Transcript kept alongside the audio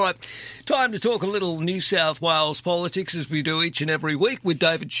Right, time to talk a little New South Wales politics as we do each and every week with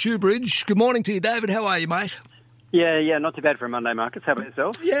David Shoebridge. Good morning to you, David. How are you, mate? Yeah, not too bad for a Monday, Marcus. How about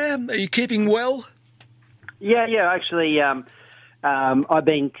yourself? Yeah, are you keeping well? Yeah, actually, I've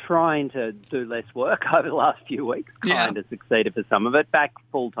been trying to do less work over the last few weeks. Kind of succeeded for some of it. Back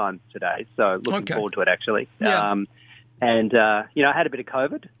full-time today, so looking forward to it, actually. Yeah. I had a bit of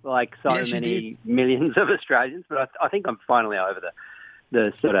COVID, like so many millions of Australians, but I think I'm finally over the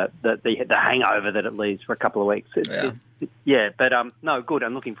sort of the hangover that it leaves for a couple of weeks. No, good.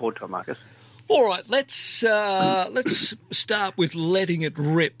 I'm looking forward to it, Marcus. All right, let's start with letting it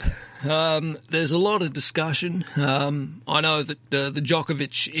rip. There's a lot of discussion. I know that the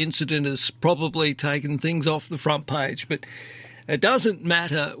Djokovic incident has probably taken things off the front page, but it doesn't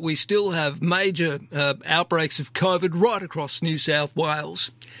matter. We still have major outbreaks of COVID right across New South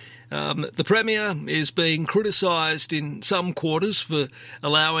Wales. The Premier is being criticised in some quarters for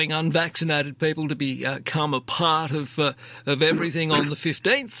allowing unvaccinated people to become a part of everything on the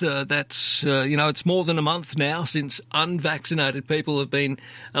 15th. It's more than a month now since unvaccinated people have been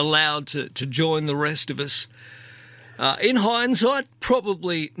allowed to join the rest of us. In hindsight,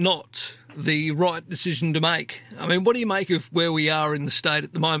 probably not the right decision to make. I mean, what do you make of where we are in the state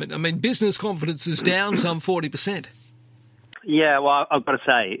at the moment? I mean, business confidence is down some 40%. Yeah, well, I've got to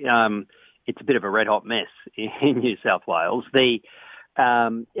say, it's a bit of a red-hot mess in New South Wales. I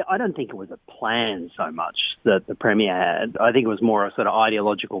don't think it was a plan so much that the Premier had. I think it was more a sort of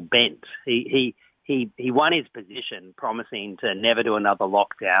ideological bent. He won his position promising to never do another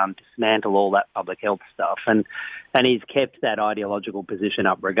lockdown, dismantle all that public health stuff, and he's kept that ideological position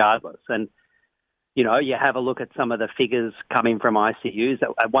up regardless. And, you know, you have a look at some of the figures coming from ICUs.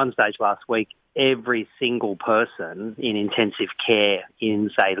 At one stage last week, every single person in intensive care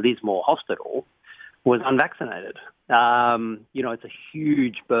in, say, Lismore Hospital was unvaccinated. It's a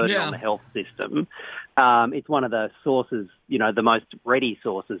huge burden on the health system. It's one of the sources, the most ready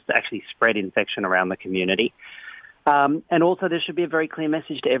sources to actually spread infection around the community. And also there should be a very clear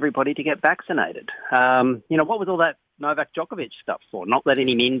message to everybody to get vaccinated. What was all that Novak Djokovic stuff for? Not letting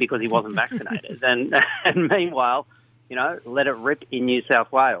him in because he wasn't vaccinated. And meanwhile, let it rip in New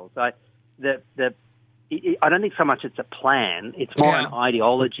South Wales. So I don't think so much it's a plan. It's more an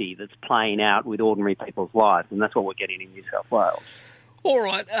ideology that's playing out with ordinary people's lives, and that's what we're getting in New South Wales. All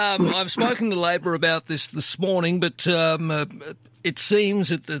right. I've spoken to Labor about this morning, but it seems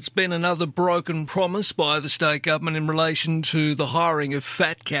that there's been another broken promise by the state government in relation to the hiring of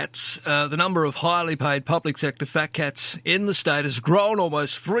fat cats. The number of highly paid public sector fat cats in the state has grown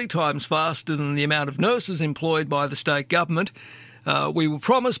almost 3 times faster than the amount of nurses employed by the state government. We were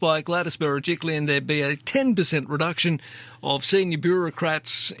promised by Gladys Berejiklian there'd be a 10% reduction of senior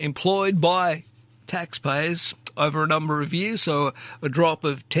bureaucrats employed by taxpayers over a number of years, so a drop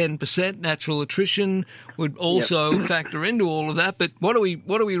of 10%. Natural attrition would also factor into all of that. But what do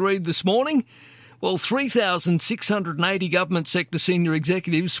we read this morning? Well, 3,680 government sector senior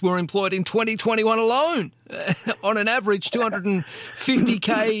executives were employed in 2021 alone, on an average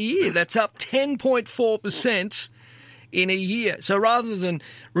 250k a year. That's up 10.4%. in a year. So rather than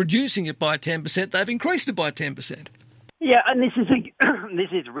reducing it by 10%, they've increased it by 10%. Yeah, and this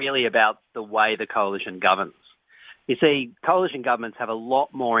is really about the way the coalition governs. You see, coalition governments have a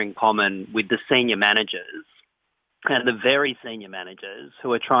lot more in common with the senior managers and the very senior managers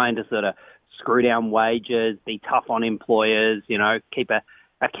who are trying to sort of screw down wages, be tough on employers, keep a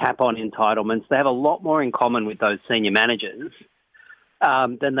cap on entitlements. They have a lot more in common with those senior managers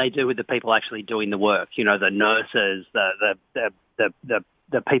than they do with the people actually doing the work. The nurses, the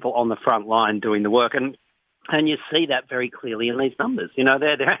people on the front line doing the work, and you see that very clearly in these numbers.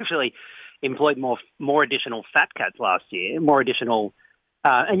 They're actually employed more additional fat cats last year, more additional,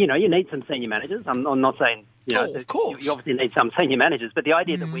 and you need some senior managers. I'm not saying of course you obviously need some senior managers, but the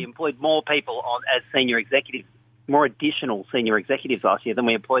idea that we employed more people as senior executives, more additional senior executives last year than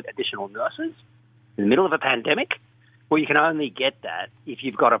we employed additional nurses in the middle of a pandemic. Well, you can only get that if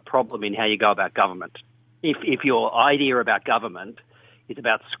you've got a problem in how you go about government. If your idea about government is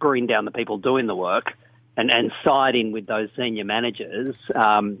about screwing down the people doing the work and siding with those senior managers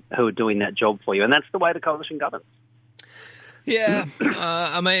who are doing that job for you. And that's the way the coalition governs. Yeah,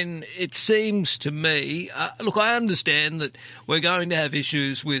 it seems to me. Look, I understand that we're going to have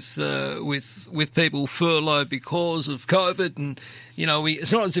issues with people furloughed because of COVID, and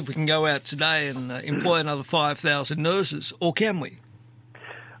it's not as if we can go out today and employ another 5,000 nurses, or can we?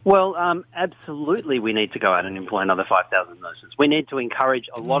 Well, absolutely, we need to go out and employ another 5,000 nurses. We need to encourage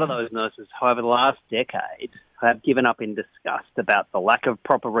a lot of those nurses who, over the last decade, have given up in disgust about the lack of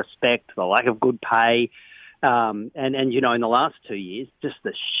proper respect, the lack of good pay, And you know, in the last 2 years, just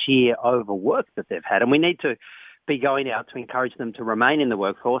the sheer overwork that they've had. And we need to be going out to encourage them to remain in the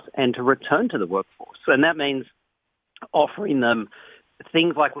workforce and to return to the workforce. And that means offering them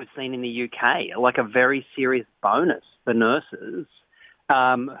things like we've seen in the UK, like a very serious bonus for nurses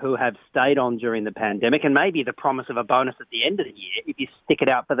who have stayed on during the pandemic, and maybe the promise of a bonus at the end of the year if you stick it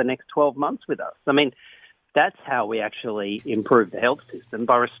out for the next 12 months with us. I mean, that's how we actually improve the health system,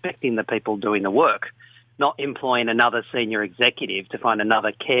 by respecting the people doing the work, not employing another senior executive to find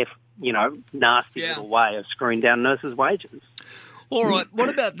another nasty little way of screwing down nurses' wages. All right. What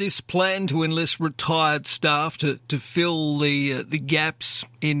about this plan to enlist retired staff to fill the gaps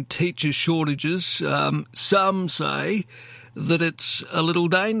in teacher shortages? Some say that it's a little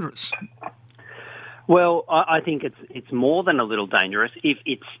dangerous. Well, I think it's more than a little dangerous if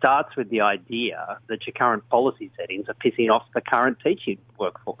it starts with the idea that your current policy settings are pissing off the current teaching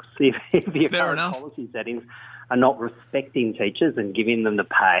workforce. If your current policy settings are not respecting teachers and giving them the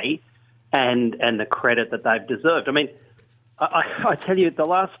pay and the credit that they've deserved. I mean, I tell you, the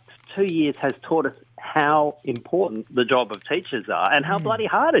last 2 years has taught us how important the job of teachers are and how bloody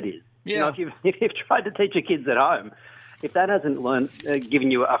hard it is. Yeah. You know, if you've tried to teach your kids at home, if that hasn't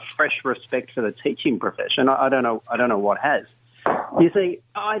given you a fresh respect for the teaching profession, I don't know what has. You see,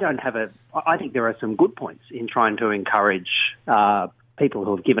 I think there are some good points in trying to encourage people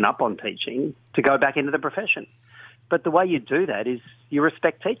who have given up on teaching to go back into the profession. But the way you do that is you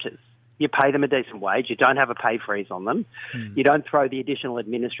respect teachers. You pay them a decent wage. You don't have a pay freeze on them. You don't throw the additional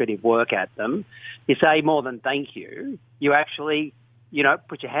administrative work at them. You say more than thank you. You actually,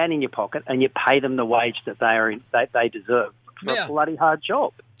 put your hand in your pocket and you pay them the wage that they deserve for a bloody hard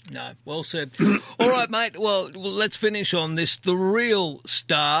job. No, well said. All right, mate. Well, let's finish on this. The real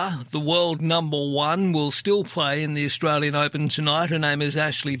star, the world number one, will still play in the Australian Open tonight. Her name is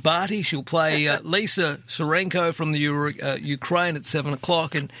Ashley Barty. She'll play Lisa Sarenko from the Ukraine at 7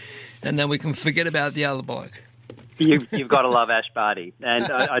 o'clock, and then we can forget about the other bloke. You've got to love Ash Barty. And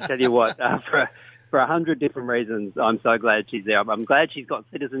I tell you what, for 100 different reasons, I'm so glad she's there. I'm glad she's got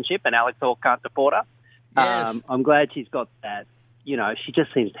citizenship and Alex Hawke can't deport her. Yes. I'm glad she's got that. She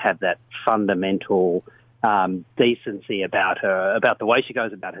just seems to have that fundamental decency about her, about the way she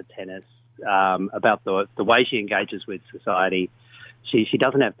goes about her tennis, about the way she engages with society. She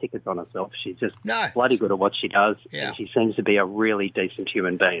doesn't have tickets on herself. She's just bloody good at what she does, and she seems to be a really decent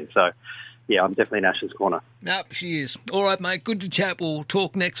human being. So, yeah, I'm definitely in Ash's corner. No, she is. All right, mate, good to chat. We'll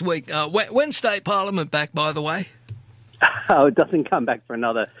talk next week. When's State Parliament back, by the way? Oh, it doesn't come back for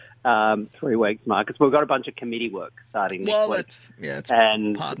another 3 weeks, Marcus. We've got a bunch of committee work starting next week. That's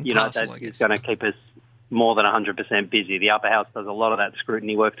it's going to keep us more than 100% busy. The upper house does a lot of that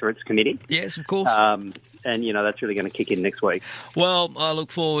scrutiny work through its committee. Yes, of course. And that's really going to kick in next week. Well, I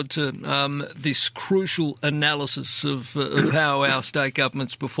look forward to this crucial analysis of how our state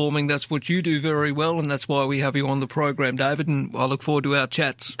government's performing. That's what you do very well, and that's why we have you on the program, David, and I look forward to our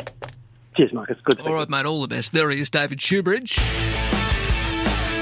chats. Cheers, Marcus. Good to All right, mate, all the best. There he is, David Shoebridge.